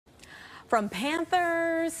From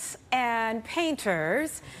panthers and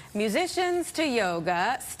painters, musicians to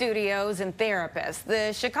yoga, studios and therapists,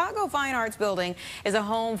 the Chicago Fine Arts Building is a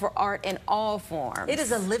home for art in all forms. It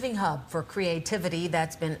is a living hub for creativity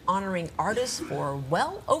that's been honoring artists for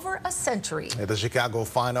well over a century. The Chicago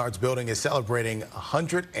Fine Arts Building is celebrating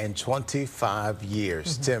 125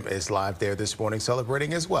 years. Tim is live there this morning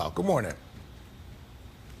celebrating as well. Good morning.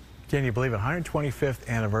 Can you believe it? 125th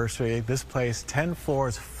anniversary. This place, 10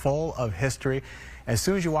 floors full of history. As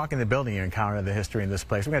soon as you walk in the building, you encounter the history in this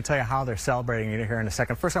place. We're going to tell you how they're celebrating it here in a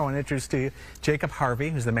second. First, I want to introduce to you Jacob Harvey,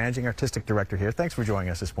 who's the managing artistic director here. Thanks for joining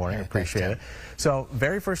us this morning. I appreciate it. So,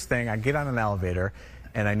 very first thing, I get on an elevator,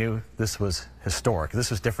 and I knew this was historic.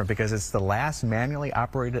 This was different because it's the last manually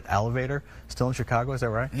operated elevator still in Chicago. Is that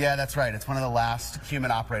right? Yeah, that's right. It's one of the last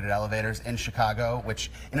human-operated elevators in Chicago,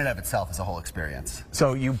 which in and of itself is a whole experience.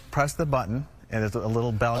 So you press the button, and there's a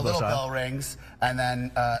little bell goes off. A little bell rings, and then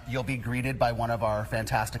you'll be greeted by one of our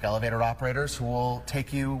fantastic elevator operators who will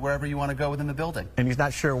take you wherever you want to go within the building. And he's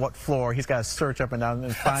not sure what floor. He's got to search up and down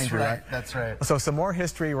and find you, right? That's right. So some more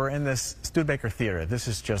history. We're in this Studebaker Theater. This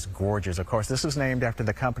is just gorgeous. Of course, this was named after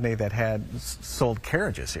the company that had sold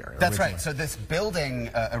carriages here. That's right. So this building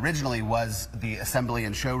originally was the assembly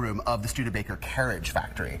and showroom of the Studebaker Carriage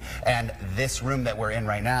Factory. And this room that we're in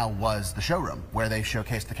right now was the showroom where they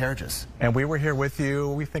showcased the carriages. And we were here with you,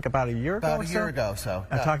 we think about a year ago. About a year ago, so.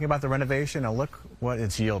 And talking about the renovation, and look what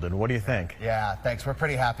it's yielded. What do you think? Yeah, thanks. We're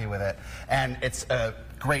pretty happy with it. And it's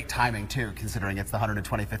great timing, too, considering it's the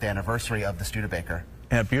 125th anniversary of the Studebaker.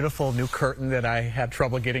 And a beautiful new curtain that I had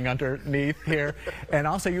trouble getting underneath here. And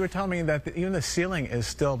also, you were telling me that even the ceiling is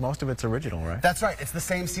still, most of it's original, right? That's right. It's the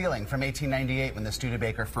same ceiling from 1898 when the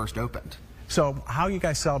Studebaker first opened. So how are you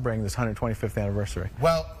guys celebrating this 125th anniversary?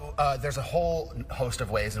 Well, there's a whole host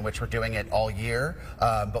of ways in which we're doing it all year,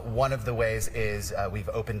 but one of the ways is we've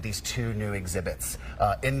opened these two new exhibits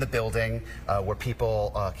in the building where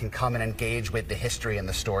people can come and engage with the history and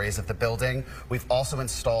the stories of the building. We've also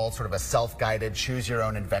installed sort of a self-guided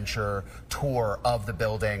choose-your-own-adventure tour of the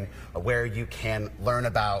building where you can learn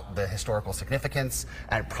about the historical significance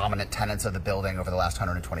and prominent tenants of the building over the last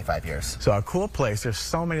 125 years. So a cool place. There's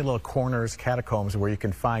so many little corners, catacombs where you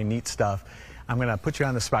can find neat stuff. I'm going to put you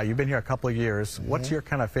on the spot. You've been here a couple of years. What's your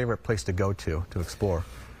kind of favorite place to go to explore?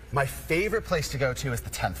 My favorite place to go to is the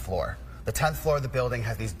 10th floor. The 10th floor of the building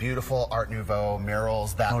has these beautiful Art Nouveau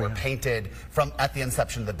murals that were painted at the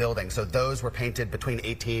inception of the building. So those were painted between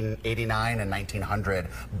 1889 and 1900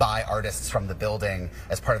 by artists from the building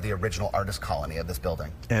as part of the original artist colony of this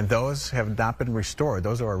building. And those have not been restored.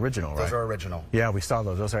 Those are original, right? Those are original. Yeah, we saw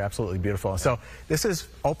those. Those are absolutely beautiful. So this is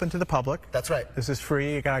open to the public. That's right. This is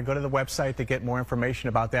free. You got to go to the website to get more information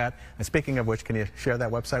about that. And speaking of which, can you share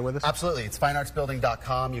that website with us? Absolutely. It's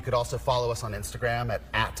fineartsbuilding.com. You could also follow us on Instagram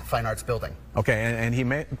at fineartsbuilding. Okay, and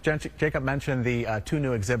Jacob mentioned the two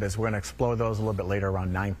new exhibits. We're going to explore those a little bit later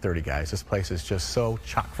around 9:30, guys. This place is just so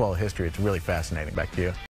chock full of history. It's really fascinating. Back to you.